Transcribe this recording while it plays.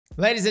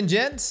Ladies and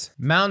gents,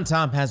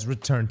 Mountaintop has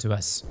returned to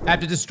us.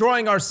 After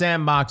destroying our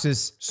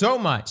sandboxes so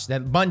much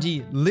that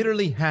Bungie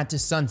literally had to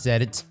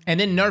sunset it and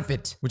then nerf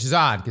it, which is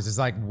odd because it's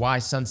like, why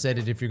sunset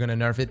it if you're gonna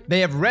nerf it? They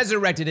have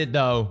resurrected it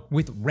though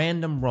with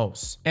random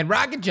rolls and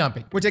rocket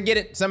jumping, which I get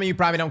it. Some of you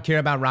probably don't care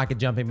about rocket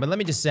jumping, but let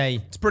me just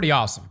say, it's pretty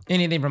awesome.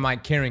 Anything from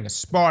like carrying a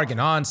spark and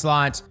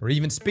onslaughts or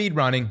even speed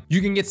running, you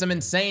can get some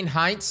insane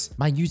heights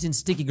by using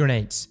sticky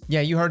grenades.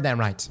 Yeah, you heard that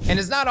right. And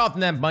it's not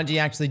often that Bungie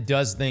actually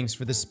does things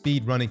for the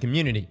speed running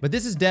community, but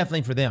this is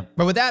definitely for them.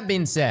 But with that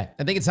being said,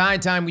 I think it's high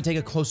time we take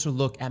a closer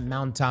look at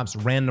Mountaintop's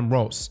random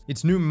rolls,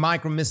 its new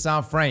micro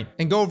missile frame,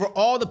 and go over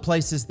all the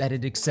places that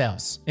it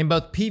excels in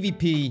both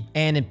PvP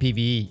and in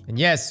PvE. And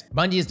yes,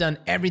 Bungie has done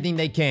everything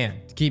they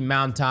can to keep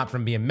Mountaintop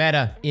from being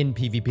meta in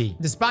PvP,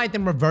 despite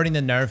them reverting the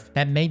nerf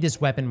that made this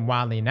weapon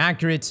wildly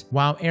inaccurate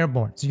while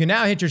airborne. So you can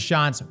now hit your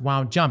shots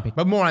while jumping,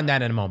 but more on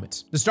that in a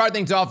moment. To start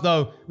things off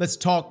though, let's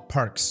talk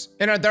perks.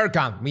 In our third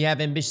column, we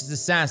have Ambitious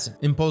Assassin,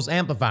 Impulse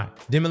Amplifier,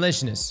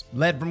 Demolitionist,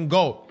 Lead from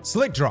Gold,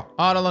 Slick Draw,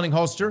 Auto-Loading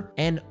Holster,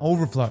 and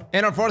Overflow.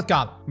 In our fourth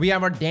column, we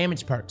have our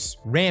damage perks,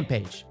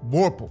 Rampage,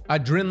 Vorpal,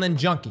 Adrenaline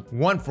Junkie,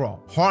 One For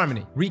All,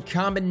 Harmony,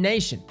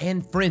 Recombination,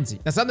 and Frenzy.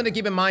 Now something to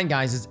keep in mind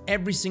guys is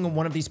every single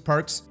one of these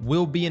perks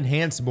will be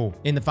enhanceable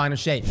in the final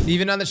shape.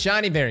 Even on the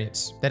shiny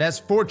variants that has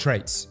 4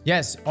 traits.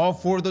 Yes, all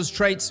 4 of those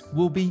traits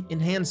will be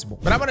enhanceable.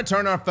 But I want to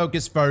turn our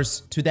focus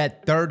first to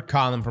that third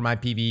column for my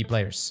PvE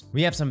players.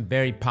 We have some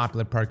very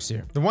popular perks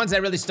here. The ones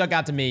that really stuck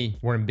out to me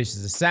were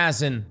Ambitious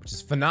Assassin, which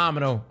is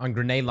phenomenal on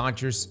grenade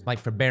launchers like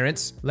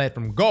Forbearance, Lead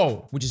from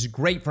Gold, which is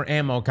great for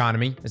ammo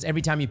economy, as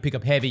every time you pick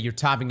up heavy, you're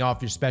topping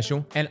off your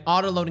special, and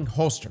Auto-Loading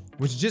Holster,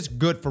 which is just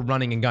good for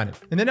running and gunning.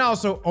 And then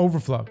also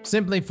Overflow,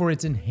 simply for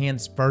its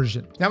enhanced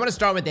version. Now I'm going to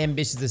start with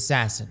Ambitious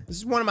Assassin. This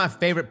is one of my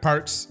favorite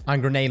perks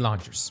on grenade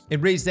launchers.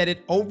 It reads that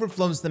it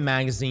overflows the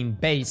magazine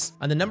based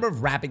on the number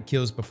of rapid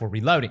kills before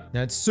reloading.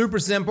 Now it's super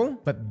simple,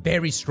 but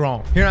very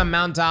strong. Here on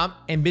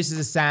Mountaintop, Ambitious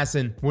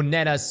Assassin will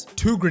net us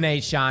 2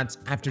 grenade shots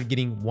after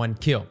getting 1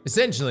 kill,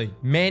 essentially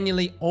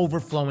manually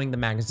overflowing the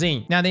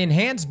magazine. Now the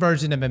enhanced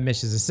version of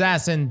Ambitious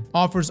Assassin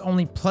offers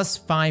only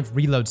 +5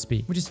 reload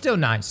speed, which is still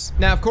nice.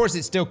 Now of course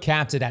it still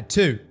caps it at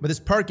 2, but this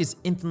perk is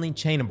infinitely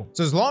chainable.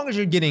 So as long as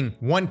you're getting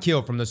 1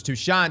 kill from those 2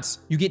 shots,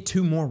 you get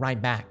 2 more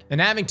right back.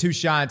 And having 2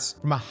 shots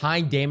from a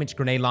high damage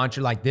grenade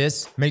launcher like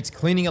this makes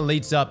cleaning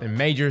elites up in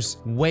majors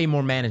way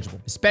more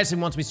manageable, especially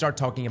once we start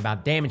talking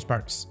about damage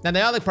perks. Now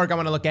the other perk I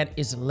want to look at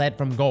is Lead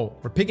from Gold,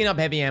 where picking up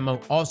heavy ammo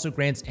also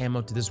grants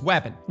ammo to this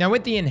weapon. Now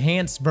with the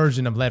enhanced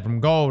version of Lead from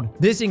Gold,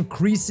 this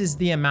increases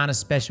the amount of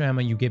special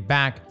ammo you get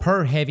back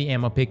per heavy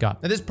ammo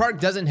pickup. Now this perk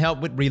doesn't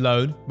help with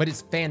reload, but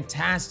it's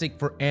fantastic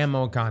for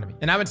ammo economy.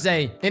 And I would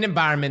say in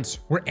environments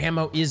where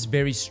ammo is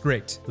very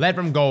strict, Lead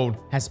from Gold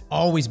has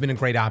always been a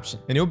great option,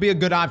 and it'll be a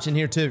good option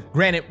here too.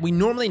 Granted, we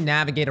normally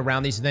navigate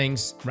around these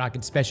things,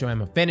 rocking special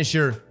ammo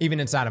finisher. Even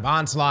inside of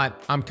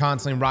Onslaught, I'm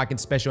constantly rocking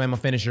special ammo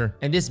finisher,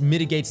 and this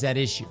mitigates that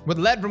issue. What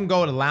Lead from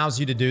Gold allows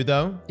you to do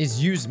though,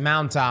 is use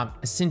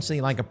Mountaintop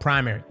essentially like a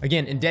primary.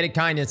 Again, Indebted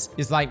Kindness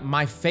is like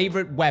my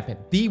favorite weapon,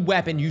 the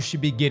weapon you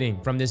should be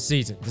getting from this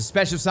season. The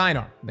special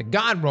sidearm, the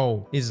God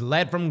roll, is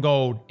Lead from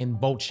Gold and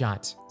bolt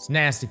shots. It's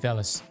nasty,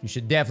 fellas. You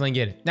should definitely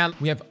get it. Now,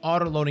 we have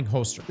Auto-Loading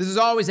Holster. This is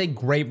always a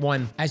great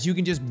one, as you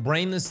can just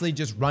brainlessly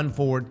just run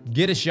forward,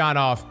 get a shot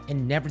off,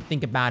 and never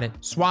think about it.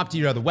 Swap to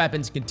your other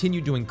weapons,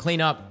 continue doing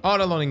cleanup.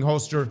 Auto-Loading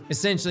Holster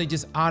essentially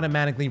just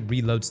automatically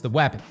reloads the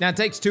weapon. Now, it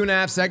takes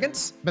 2.5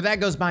 seconds, but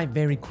that goes by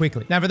very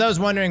quickly. Now, for those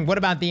wondering, what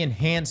about the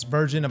enhanced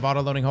version of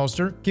Auto-Loading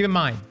Holster? Keep in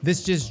mind,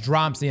 this just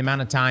drops the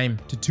amount of time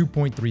to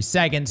 2.3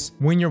 seconds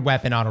when your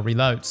weapon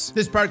auto-reloads.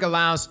 This perk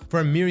allows for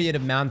a myriad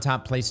of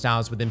Mountaintop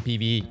playstyles within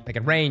PvE, that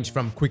can range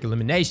from quick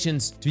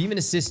eliminations to even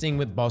assisting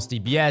with boss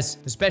DPS,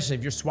 especially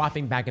if you're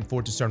swapping back and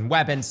forth to certain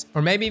weapons,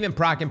 or maybe even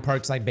proccing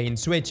perks like bait and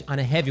switch on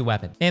a heavy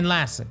weapon. And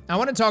lastly, I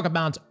want to talk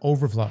about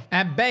Overflow.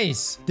 At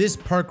base, this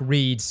perk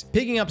reads,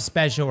 picking up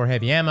special or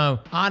heavy ammo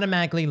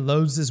automatically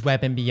loads this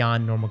weapon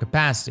beyond normal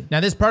capacity. Now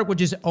this perk will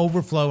just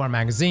overflow our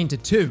magazine to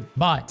 2,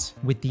 but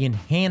with the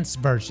enhanced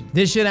version,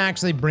 this should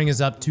actually bring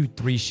us up to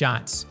 3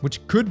 shots,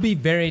 which could be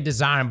very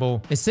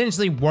desirable,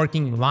 essentially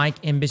working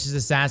like Ambitious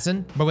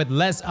Assassin, but with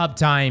less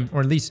uptime,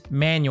 or at least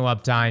manual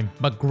uptime,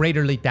 but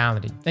greater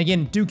lethality.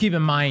 Again, do keep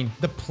in mind,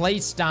 the play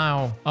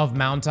style of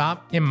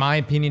Mountaintop, in my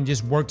opinion,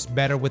 just works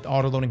better with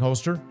Auto-Loading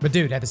Holster. But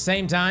dude, at the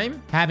same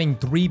time, having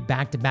 3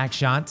 back-to-back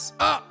shots,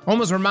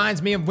 almost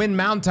reminds me of when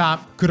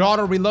Mountaintop could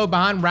auto-reload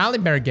behind rally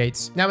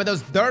barricades. Now with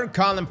those third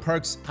column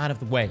perks out of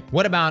the way,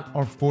 what about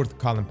our fourth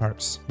column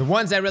perks? The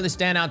ones that really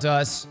stand out to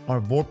us are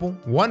Vorpal,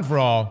 One For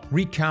All,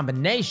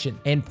 Recombination,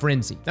 and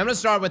Frenzy. Now I'm gonna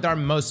start with our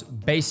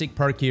most basic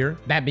perk here,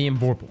 that being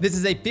Vorpal. This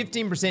is a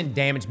 15%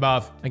 damage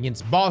buff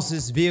against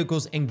bosses,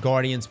 vehicles, and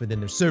guardians within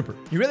their super.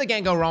 You really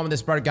can't go wrong with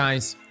this perk,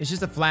 guys. It's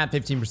just a flat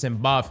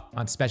 15% buff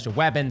on special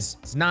weapons.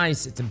 It's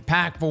nice, it's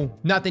impactful,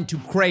 nothing too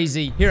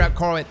crazy. Here at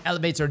Carl, it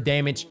elevates our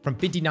damage from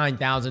 50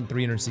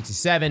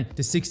 59,367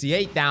 to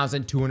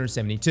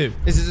 68,272.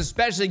 This is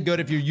especially good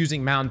if you're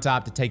using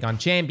Mountaintop to take on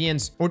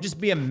champions or just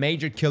be a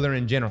major killer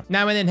in general.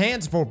 Now in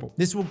Enhanced Vorpal,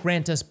 this will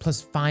grant us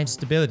 +5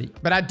 stability,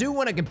 but I do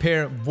want to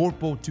compare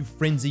Vorpal to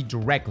Frenzy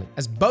directly,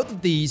 as both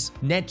of these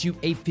net you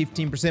a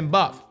 15%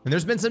 buff, and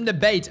there's been some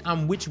debate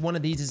on which one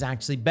of these is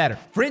actually better.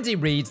 Frenzy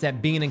reads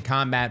that being in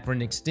combat for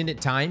an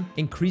extended time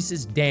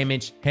increases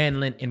damage,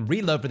 handling, and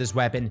reload for this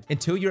weapon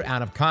until you're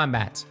out of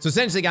combat. So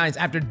essentially guys,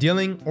 after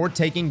dealing or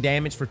taking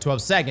damage for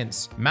 12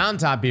 seconds,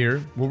 Mountaintop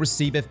here will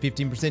receive a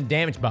 15%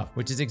 damage buff,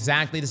 which is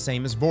exactly the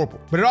same as Vorpal.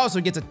 But it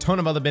also gets a ton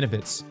of other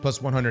benefits,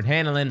 +100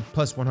 handling,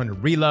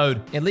 +100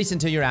 reload, at least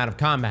until you're out of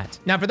combat.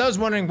 Now for those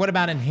wondering what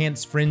about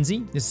Enhanced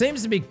Frenzy, this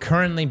seems to be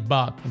currently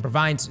bugged and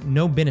provides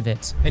no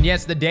benefits. And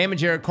yes, the damage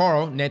here at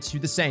Carl nets you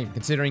the same,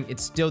 considering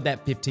it's still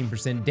that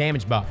 15%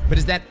 damage buff. But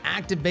it's that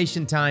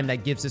activation time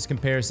that gives this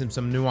comparison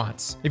some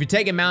nuance. If you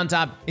take a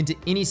Mountaintop into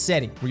any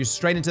setting where you're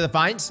straight into the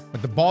fights,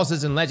 like the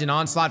bosses in Legend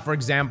Onslaught for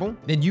example,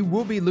 then you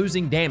will be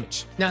losing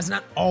damage. Now it's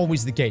not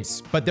always the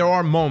case, but there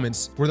are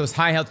moments where those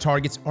high health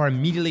targets are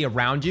immediately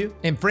around you,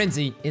 and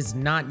Frenzy is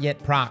not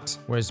yet procced,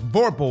 whereas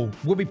Vorpal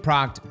will be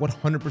procced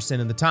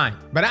 100% of the time.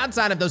 But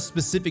outside of those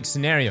specific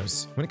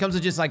scenarios, when it comes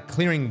to just like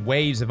clearing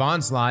waves of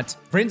Onslaught,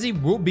 Frenzy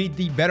will be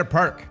the better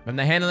perk from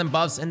the handling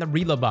buffs and the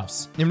reload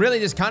buffs. And really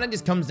this kind of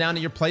just comes down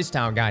to your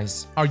playstyle,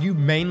 guys. Are you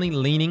mainly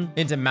leaning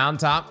into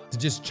Mountaintop to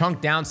just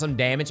chunk down some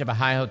damage of a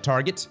high health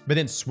target, but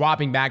then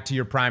swapping back to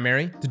your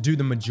primary to do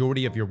the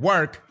majority of your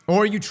work?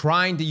 Or are you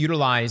trying to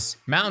utilize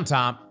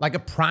Mountaintop like a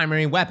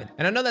primary weapon?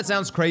 And I know that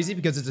sounds crazy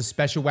because it's a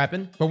special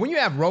weapon, but when you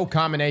have role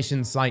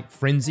combinations like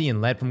Frenzy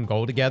and Lead from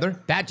Gold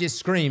together, that just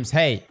screams,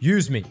 hey,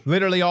 use me,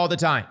 literally all the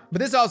time. But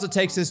this also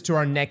takes us to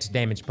our next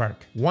damage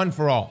perk, One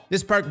for All.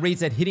 This perk reads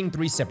that hitting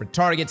 3 separate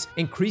targets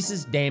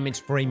increases damage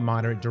for a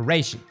moderate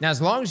duration. Now,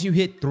 as long as you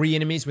hit 3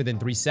 enemies within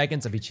 3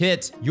 seconds of each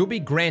hit, you'll be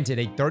granted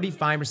a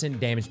 35%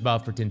 damage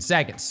buff for 10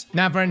 seconds.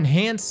 Now, for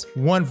Enhanced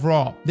One for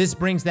All, this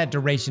brings that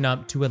duration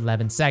up to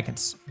 11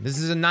 seconds. This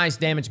is a nice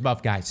damage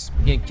buff, guys.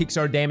 Again, kicks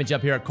our damage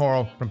up here at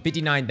Carl from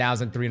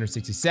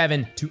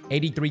 59,367 to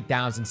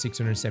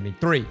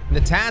 83,673. And the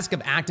task of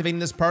activating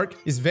this perk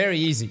is very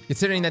easy,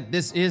 considering that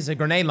this is a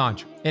grenade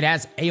launcher. It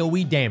has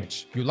AoE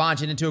damage. You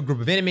launch it into a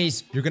group of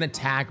enemies, you're gonna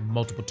tag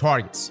multiple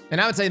targets.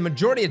 And I would say the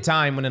majority of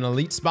time when an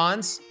elite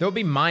spawns, there'll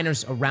be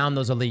miners around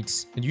those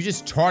elites. And you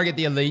just target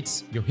the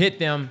elites, you'll hit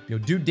them, you'll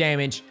do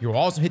damage, you'll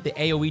also hit the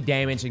AoE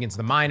damage against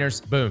the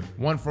miners. Boom,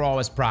 One for All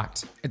is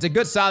procced. It's a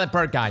good solid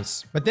perk,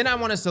 guys. But then I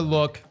want us to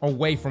look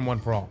away from One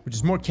for All, which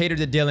is more catered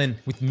to dealing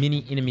with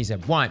many enemies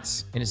at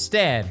once. And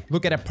instead,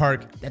 look at a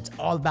perk that's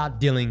all about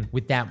dealing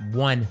with that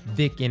one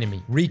thick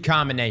enemy.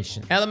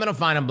 Recombination. Elemental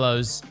Final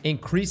Blows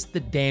increase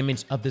the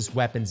damage of this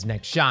weapon's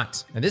next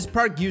shot. Now this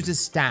perk uses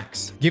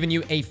stacks, giving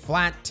you a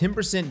flat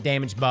 10%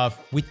 damage buff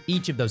with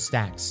each of those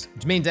stacks,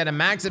 which means at a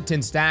max of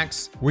 10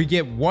 stacks, we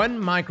get 1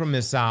 micro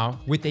missile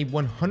with a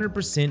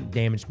 100%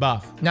 damage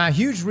buff. Now a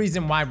huge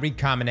reason why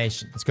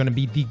Recombination is going to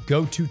be the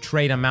go-to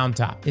trait on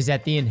Mountaintop is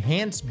that the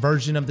enhanced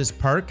version of this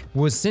perk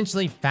will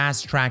essentially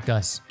fast track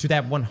us to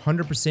that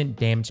 100%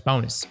 damage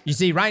bonus. You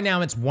see, right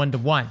now it's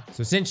 1-to-1, so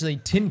essentially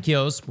 10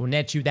 kills will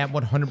net you that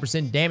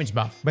 100% damage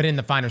buff. But in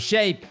the final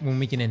shape, when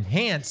we can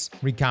enhance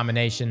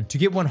Recombination, to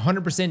get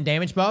 100%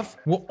 damage buff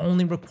will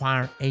only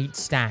require 8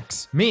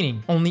 stacks,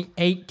 meaning only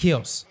 8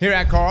 kills. Here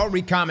at Carl,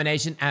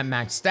 Recombination at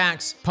max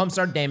stacks pumps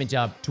our damage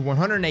up to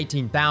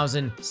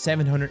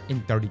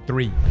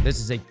 118,733.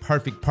 This is a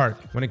perfect perk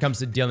when it comes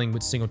to dealing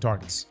with single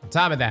targets. On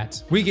top of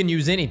that, we can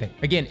use anything.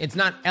 Again, it's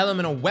not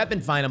elemental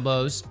weapon final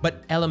blows,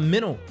 but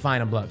elemental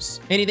final blows.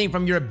 Anything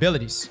from your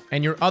abilities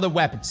and your other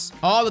weapons,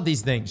 all of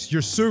these things,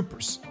 your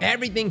supers,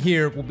 everything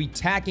here will be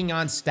tacking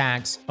on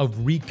stacks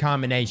of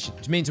Recombination,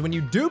 which means when you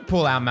do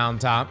pull out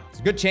Mountaintop, it's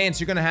a good chance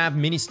you're gonna have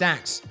many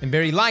stacks, and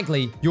very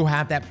likely you'll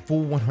have that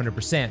full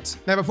 100%.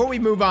 Now, before we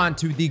move on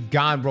to the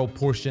God roll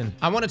portion,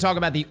 I want to talk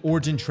about the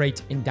origin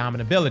trait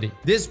Indomitability.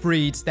 This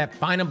reads that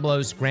final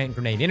blows grant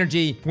grenade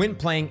energy when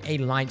playing a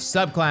light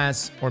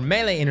subclass, or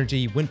melee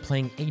energy when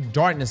playing a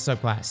darkness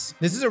subclass.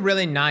 This is a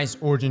really nice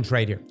origin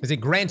trait here, as it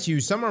grants you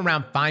somewhere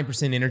around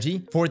 5%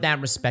 energy for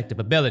that respective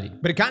ability.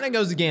 But it kind of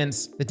goes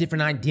against the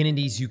different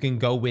identities you can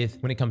go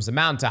with when it comes to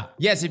Mountaintop.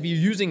 Yes, if you're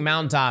using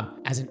Mountaintop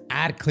as an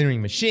ad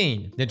clearing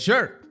machine, then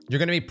sure, you're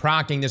going to be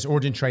proccing this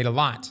origin trait a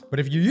lot. But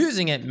if you're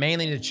using it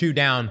mainly to chew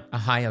down a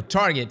high health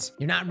target,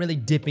 you're not really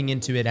dipping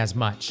into it as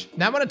much.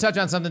 Now I want to touch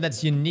on something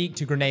that's unique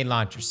to grenade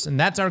launchers, and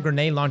that's our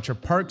grenade launcher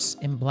perks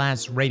and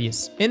blast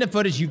radius. In the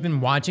footage you've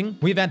been watching,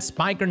 we've had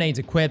spike grenades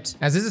equipped,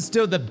 as this is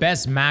still the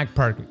best mag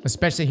perk,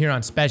 especially here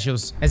on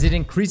specials, as it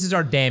increases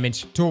our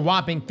damage to a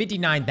whopping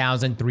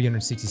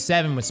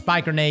 59,367 with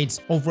spike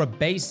grenades over a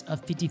base of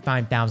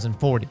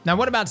 55,040. Now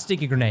what about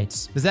sticky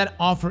grenades? Does that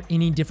offer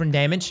any different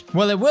damage?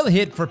 Well, it will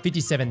hit for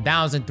 57,000,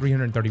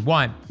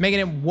 59,331, making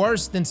it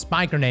worse than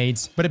spike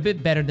grenades, but a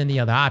bit better than the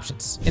other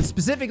options. And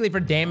specifically for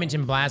damage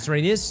and blast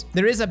radius,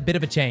 there is a bit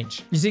of a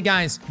change. You see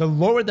guys, the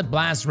lower the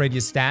blast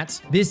radius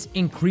stats, this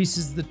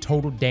increases the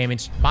total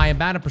damage by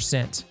about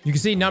 1%. You can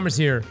see numbers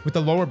here with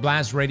the lower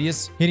blast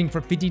radius hitting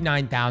for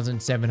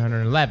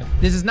 59,711.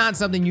 This is not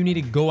something you need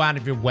to go out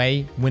of your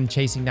way when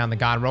chasing down the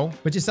god roll,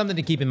 but just something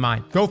to keep in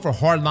mind. Go for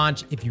hard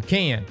launch if you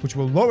can, which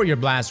will lower your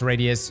blast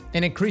radius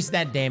and increase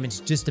that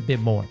damage just a bit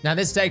more. Now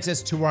this takes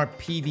us to our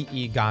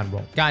PvE god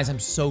roll. Guys, I'm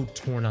so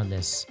torn on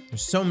this.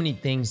 There's so many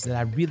things that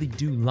I really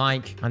do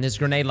like on this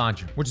grenade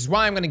launcher, which is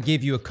why I'm going to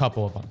give you a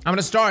couple of them. I'm going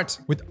to start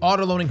with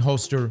auto-loading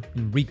holster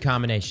and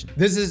recombination.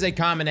 This is a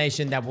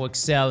combination that will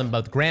excel in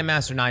both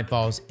Grandmaster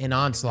Nightfalls and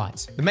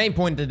Onslaughts. The main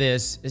point of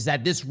this is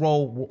that this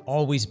roll will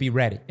always be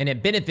ready, and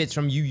it benefits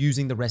from you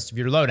using the rest of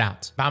your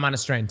loadout. If I'm on a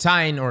Strand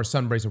Titan or a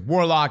Sunbracer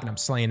Warlock and I'm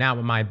slaying out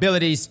with my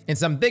abilities, and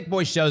some big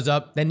boy shows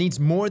up that needs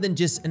more than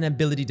just an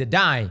ability to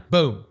die,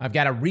 boom, I've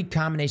got a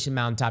recombination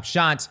Mountaintop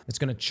shot that's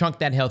going to chunk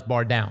that health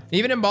bar down.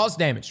 Even in boss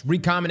damage,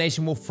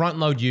 recombination will front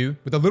load you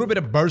with a little bit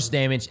of burst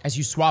damage as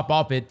you swap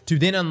off it to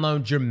then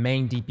unload your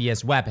main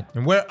DPS weapon.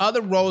 And where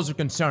other rolls are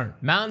concerned,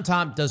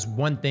 Mountaintop does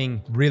one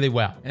thing really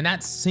well, and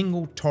that's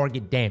single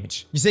target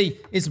damage. You see,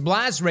 its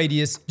blast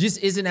radius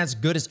just isn't as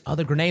good as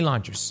other grenade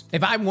launchers.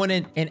 If I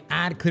wanted an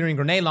ad clearing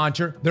grenade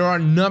launcher, there are a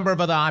number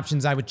of other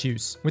options I would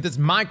choose. With its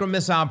micro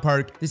missile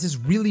perk, this is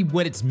really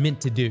what it's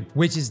meant to do,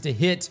 which is to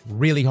hit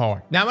really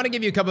hard. Now I'm going to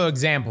give you a couple of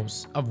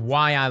examples of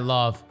why I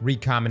love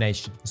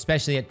recombination,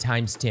 especially at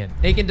 ×10.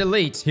 It can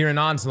delete here in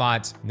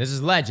Onslaught, this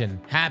is legend,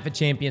 half a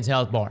champion's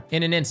health bar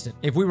in an instant.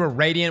 If we were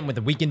Radiant with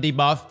a weakened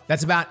debuff,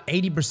 that's about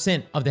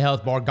 80% of the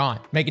health bar gone,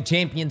 making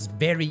champions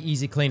very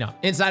easy cleanup.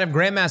 Inside of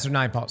Grandmaster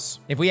Nightfalls,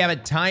 if we have a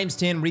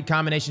 ×10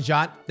 recombination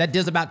shot, that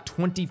does about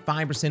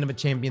 25% of a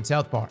champion's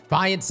health bar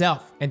by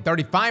itself, and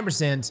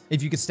 35%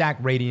 if you could stack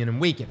Radiant and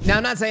Weaken. Now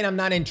I'm not saying I'm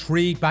not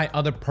intrigued by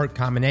other perk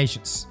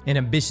combinations. An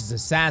ambitious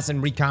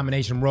assassin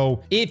recombination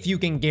roll, if you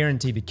can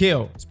guarantee the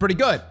kill, it's pretty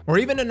good. Or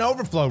even an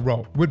overflow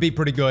roll would be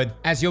pretty good,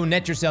 as you'll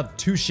net yourself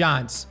 2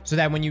 shots so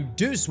that when you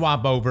do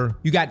swap over,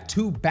 you got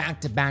 2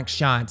 back-to-back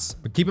shots.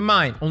 But keep in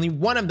mind, only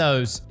one of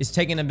those is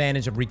taking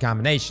advantage of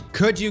recombination.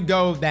 Could you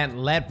go that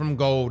lead from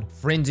gold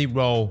frenzy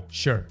roll?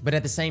 Sure. But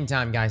at the same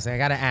time, guys, I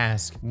gotta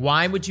ask,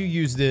 why would you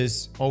use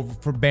this over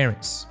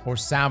forbearance or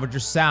salvage or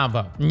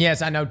salvo? And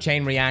yes, I know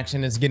chain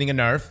reaction is getting a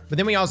nerf, but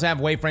then we also have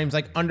waveframes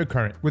like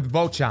undercurrent with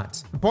volt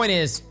shots. The point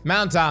is,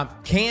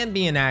 Mountaintop can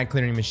be an ad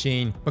clearing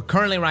machine, but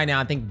currently right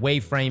now, I think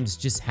waveframes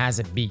just has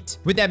it beat.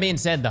 With that being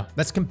said though,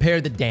 let's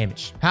compare the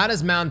damage. How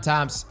does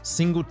Mountaintop's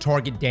single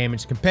target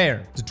damage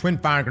compare to twin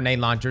fire grenade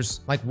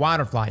launchers like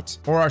Waterflight,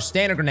 or our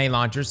standard grenade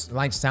launchers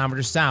like Salvage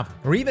or Salvo,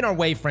 or even our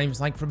waveframes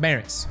like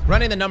Forbearance?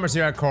 Running the numbers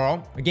here at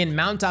Carl, again,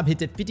 Mountaintop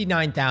hits at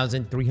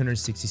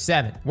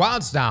 59,367.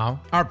 Wildstyle,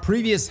 our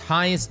previous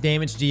highest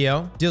damage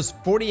GL, deals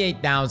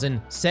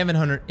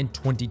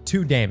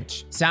 48,722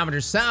 damage. Salvage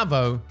or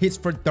Salvo hits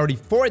for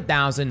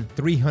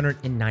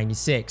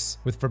 34,396,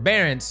 with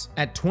Forbearance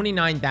at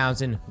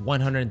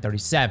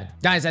 29,137.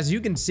 Guys, as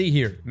you can see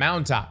here,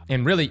 Mountaintop,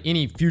 and really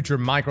any future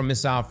micro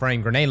missile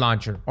frame grenade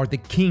launcher, are the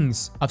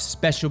kings of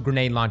special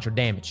grenade launcher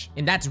damage.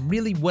 And that's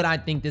really what I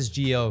think this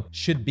GL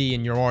should be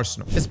in your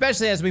arsenal.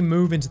 Especially as we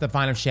move into the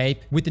final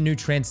shape with the new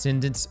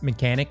Transcendence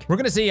mechanic, we're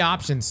gonna see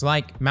options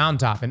like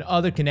Mountaintop and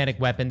other kinetic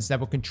weapons that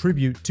will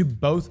contribute to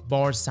both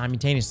bars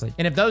simultaneously.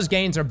 And if those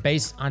gains are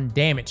based on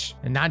damage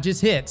and not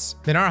just hits,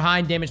 then our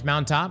high damage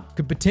Mountaintop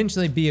could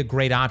potentially be a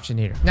great option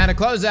here. Now to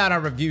close out our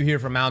review here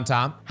for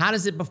Mountaintop, how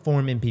does it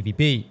perform in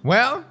PvP?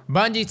 Well,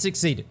 Bungie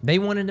succeeded. They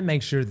wanted to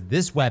make sure that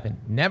this weapon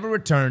never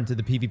returned to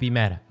the PvP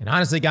meta. And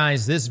honestly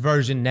guys, this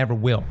version never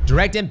will.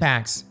 Direct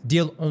impacts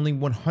deal only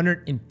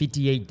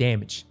 158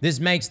 damage. This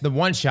makes the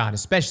one shot,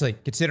 especially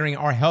considering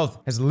our health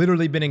has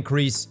literally been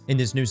increased in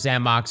this new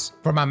sandbox.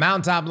 For my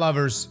Mountaintop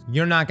lovers,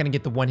 you're not gonna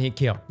get the one hit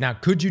kill. Now,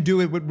 could you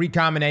do it with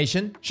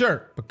recombination?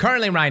 Sure, but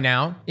currently right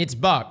now, it's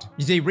bugged.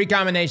 You see,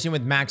 recombination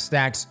with max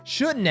stacks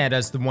should net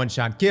us the one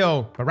shot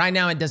kill, but right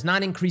now it does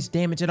not increase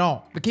damage at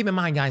all. But keep in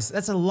mind guys,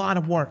 that's a lot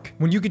of work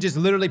when you could just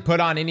literally put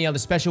on any other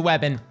special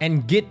weapon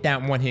and get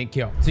that one hit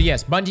kill. So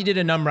yes, Bungie did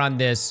a number on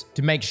this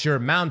to make sure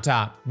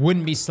Mountaintop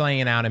wouldn't be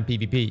slaying out in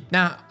PvP.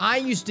 Now, I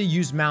used to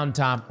use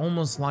Mountaintop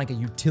almost like a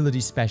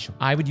utility special.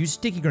 I would use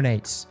sticky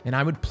grenades and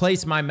I would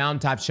place my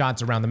Mountaintop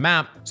shots around the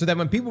map so that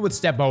when people would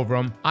step over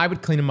them, I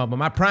would clean them up with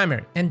my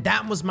primary. And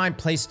that was my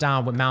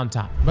playstyle with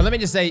Mountaintop. But let me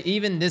just say,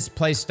 even this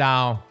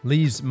playstyle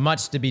leaves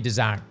much to be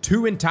desired.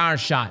 2 entire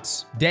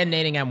shots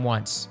detonating at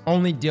once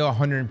only deal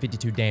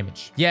 152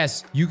 damage.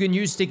 Yes, you can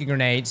use sticky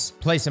grenades,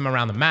 place them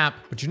around the map,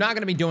 but you're not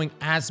going to be doing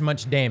as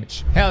much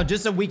damage. Hell,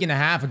 just a week and a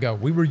half ago,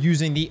 we were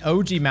using the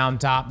OG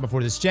Mountaintop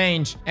before this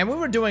change, and we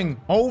were doing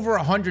over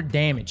 100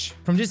 damage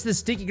from just the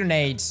sticky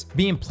grenades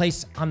being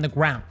placed on the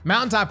ground.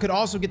 Mountaintop could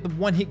also get the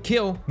one hit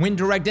kill when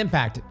direct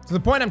impacted. So the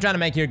point I'm trying to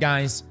make here,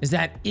 guys, is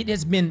that it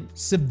has been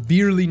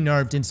severely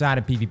nerfed inside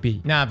of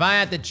PvP. Now, if I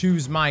had to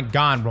choose my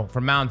god roll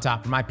for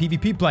Mountaintop for my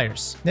PvP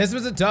players, this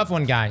was a tough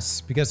one,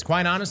 guys, because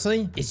quite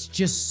honestly, it's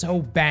just was so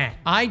bad.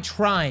 I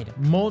tried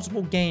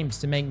multiple games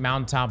to make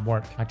Mountaintop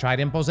work. I tried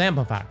Impulse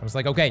Amplifier. I was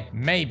like, okay,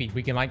 maybe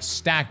we can like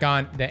stack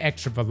on the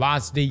extra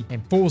velocity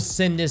and full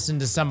send this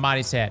into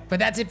somebody's head. But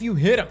that's if you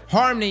hit them.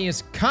 Harmony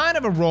is kind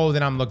of a role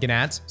that I'm looking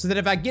at, so that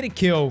if I get a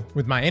kill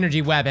with my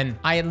energy weapon,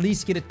 I at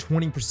least get a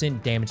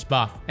 20% damage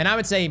buff. And I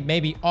would say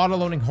maybe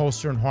auto-loading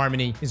holster and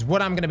Harmony is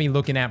what I'm gonna be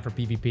looking at for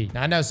PvP.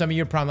 Now, I know some of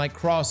you are probably like,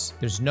 Cross,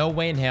 there's no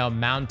way in hell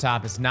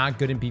Mountaintop is not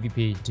good in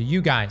PvP. To you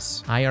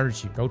guys, I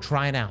urge you, go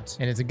try it out.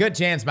 And it's a good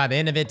chance by the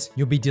end of it,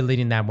 you'll be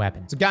deleting that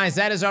weapon. So guys,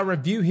 that is our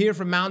review here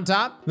from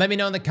Mountaintop. Let me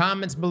know in the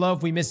comments below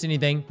if we missed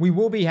anything. We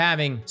will be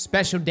having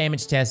special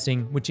damage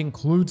testing, which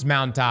includes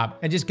Mountaintop,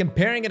 and just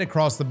comparing it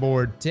across the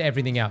board to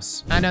everything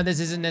else. I know this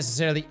isn't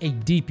necessarily a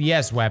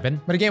DPS weapon,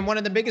 but again, one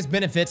of the biggest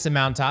benefits of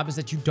Mountaintop is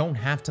that you don't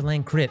have to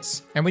land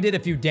crits. And we did a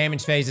few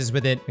damage phases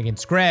with it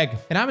against Greg,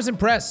 and I was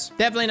impressed.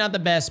 Definitely not the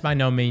best by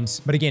no means,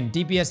 but again,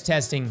 DPS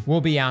testing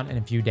will be out in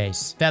a few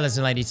days. Fellas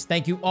and ladies,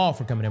 thank you all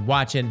for coming and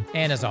watching,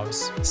 and as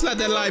always, Slap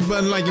that like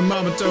button like your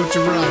mama told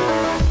you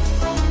right.